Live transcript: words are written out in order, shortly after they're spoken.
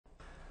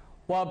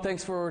Wab,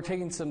 thanks for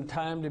taking some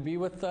time to be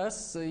with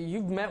us.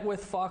 You've met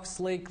with Fox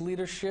Lake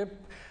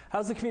leadership.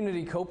 How's the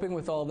community coping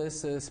with all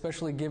this,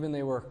 especially given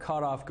they were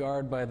caught off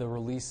guard by the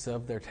release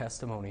of their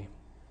testimony?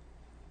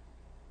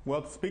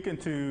 Well, speaking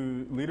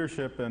to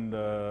leadership and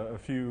a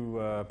few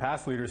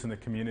past leaders in the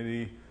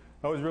community,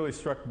 I was really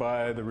struck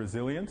by the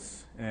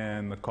resilience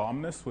and the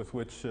calmness with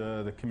which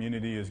the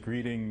community is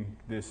greeting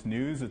this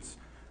news. It's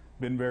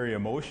been very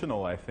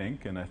emotional, I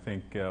think, and I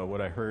think what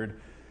I heard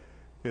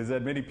is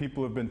that many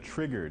people have been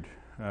triggered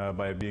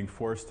by being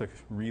forced to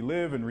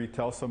relive and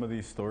retell some of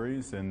these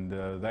stories, and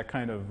that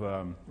kind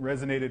of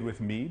resonated with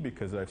me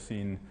because I've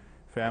seen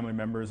family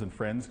members and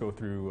friends go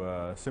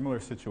through similar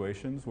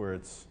situations where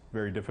it's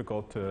very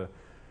difficult to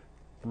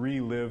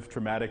relive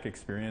traumatic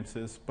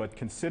experiences. But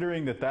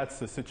considering that that's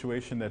the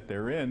situation that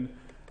they're in,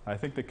 I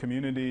think the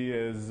community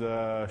has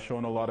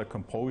shown a lot of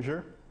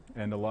composure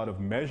and a lot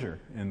of measure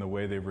in the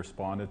way they've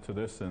responded to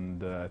this,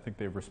 and I think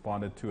they've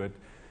responded to it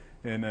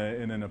in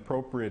an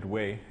appropriate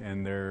way.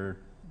 And they're,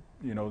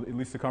 you know, at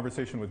least the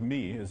conversation with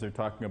me is they're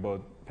talking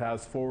about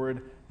paths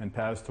forward and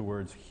paths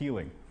towards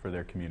healing for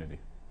their community.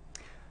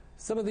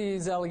 Some of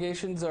these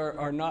allegations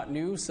are not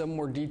new. Some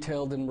were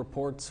detailed in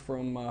reports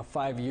from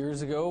 5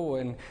 years ago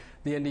when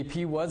the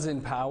NDP was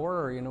in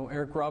power. You know,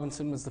 Eric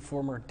Robinson was the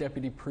former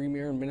Deputy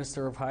Premier and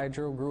Minister of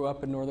Hydro, grew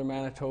up in northern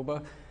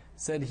Manitoba,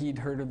 said he'd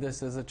heard of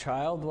this as a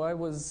child. Why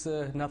was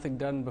nothing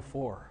done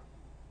before?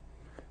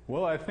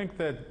 Well, I think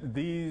that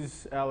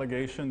these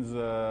allegations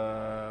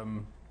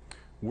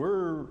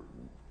were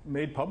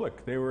made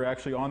public. They were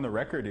actually on the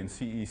record in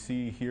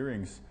CEC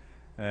hearings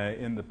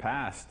in the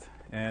past.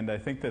 And I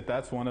think that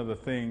that's one of the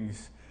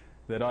things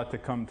that ought to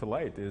come to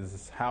light,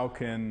 is how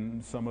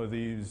can some of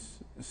these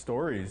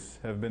stories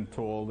have been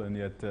told and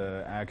yet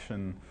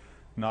action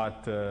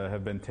not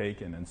have been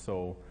taken. And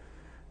so,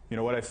 you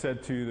know, what I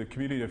said to the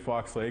community of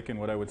Fox Lake and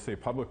what I would say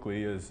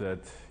publicly is that,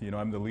 you know,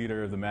 I'm the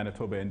leader of the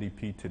Manitoba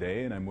NDP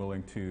today, and I'm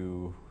willing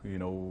to, you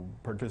know,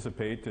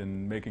 participate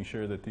in making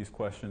sure that these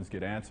questions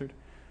get answered.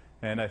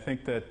 And I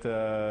think that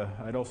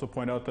I'd also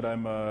point out that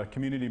I'm a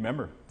community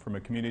member from a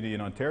community in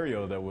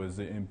Ontario that was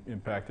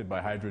impacted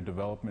by hydro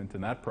development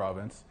in that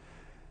province.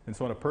 And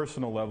so on a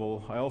personal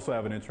level, I also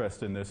have an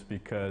interest in this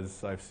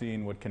because I've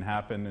seen what can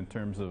happen in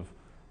terms of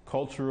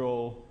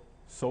cultural,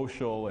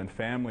 social, and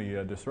family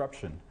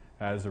disruption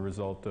as a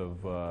result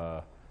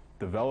of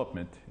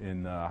development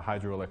in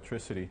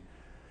hydroelectricity.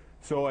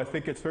 So I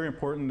think it's very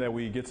important that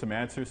we get some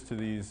answers to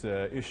these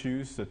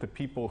issues, that the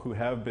people who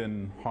have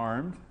been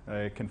harmed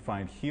can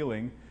find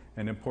healing,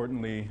 and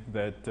importantly,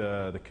 that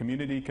the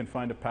community can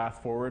find a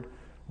path forward,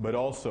 but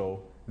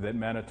also that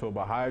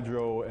Manitoba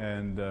Hydro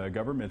and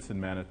governments in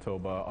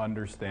Manitoba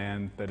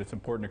understand that it's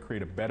important to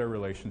create a better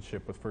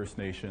relationship with First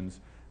Nations,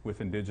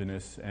 with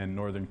Indigenous and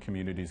Northern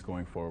communities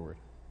going forward.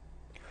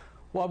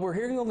 Well, we're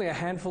hearing only a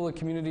handful of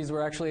communities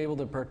were actually able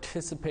to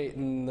participate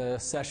in the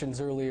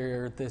sessions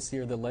earlier this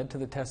year that led to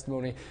the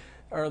testimony.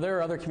 Are there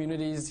other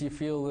communities you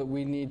feel that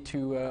we need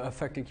to,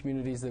 affected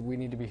communities that we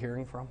need to be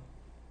hearing from?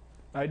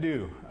 I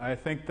do. I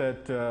think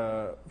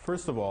that,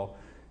 first of all,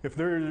 if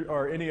there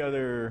are any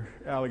other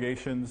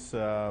allegations,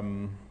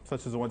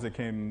 such as the ones that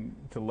came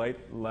to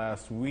light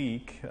last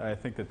week, I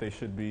think that they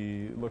should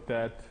be looked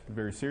at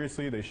very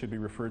seriously. They should be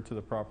referred to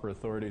the proper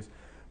authorities.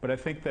 But I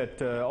think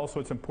that also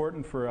it's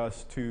important for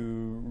us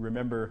to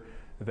remember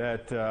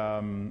that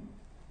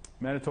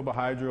Manitoba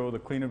Hydro, the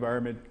Clean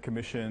Environment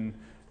Commission,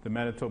 the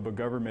Manitoba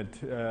government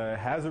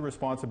has a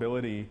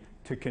responsibility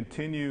to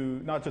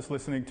continue not just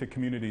listening to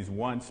communities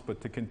once,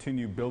 but to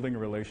continue building a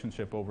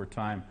relationship over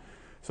time.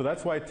 So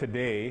that's why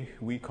today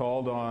we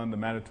called on the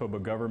Manitoba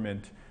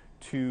government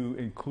to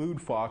include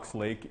Fox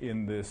Lake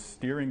in this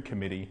steering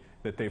committee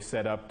that they've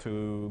set up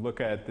to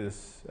look at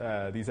this,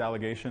 these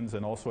allegations,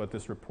 and also at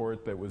this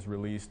report that was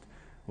released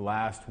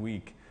last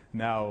week.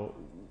 Now,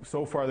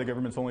 so far the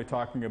government's only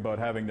talking about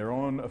having their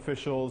own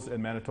officials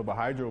and Manitoba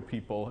Hydro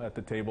people at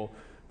the table,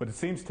 but it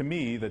seems to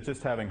me that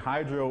just having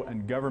Hydro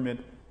and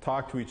government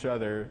talk to each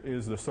other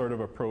is the sort of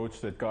approach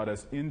that got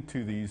us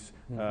into these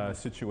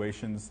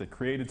situations, that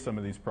created some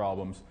of these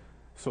problems.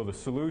 So the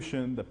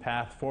solution, the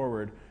path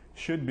forward,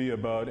 should be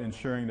about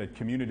ensuring that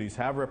communities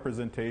have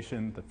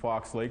representation, that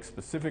Fox Lake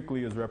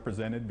specifically is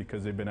represented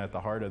because they've been at the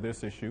heart of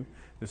this issue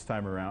this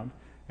time around,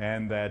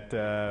 and that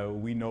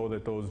we know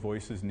that those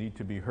voices need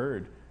to be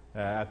heard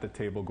at the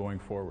table going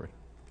forward.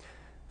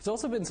 There's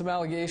also been some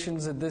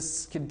allegations that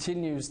this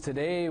continues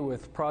today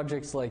with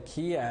projects like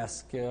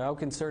Kiosk. How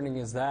concerning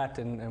is that,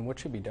 and what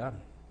should be done?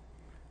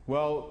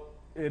 Well,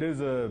 it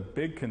is a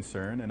big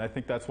concern, and I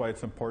think that's why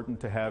it's important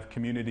to have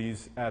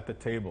communities at the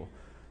table.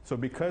 So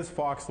because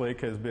Fox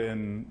Lake has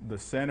been the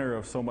center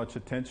of so much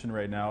attention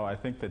right now, I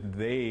think that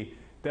they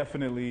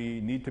definitely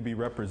need to be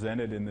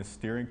represented in this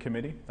steering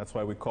committee. That's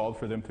why we called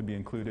for them to be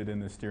included in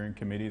the steering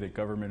committee that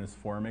government is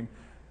forming.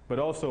 But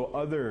also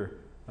other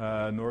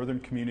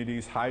northern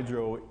communities,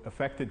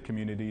 hydro-affected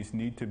communities,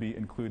 need to be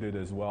included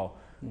as well.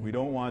 We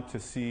don't want to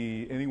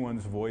see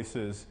anyone's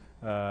voices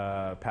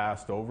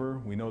passed over.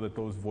 We know that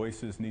those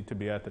voices need to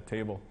be at the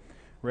table.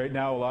 Right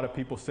now, a lot of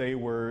people say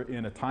we're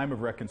in a time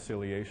of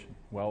reconciliation.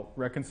 Well,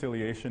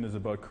 reconciliation is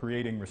about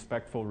creating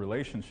respectful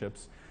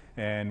relationships,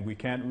 and we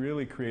can't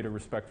really create a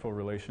respectful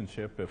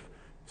relationship if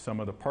some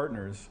of the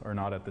partners are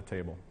not at the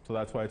table. So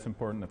that's why it's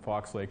important that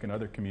Fox Lake and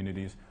other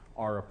communities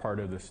are a part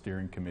of the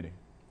steering committee.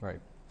 Right.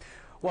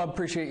 Well, I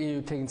appreciate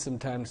you taking some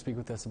time to speak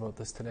with us about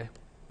this today.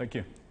 Thank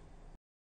you.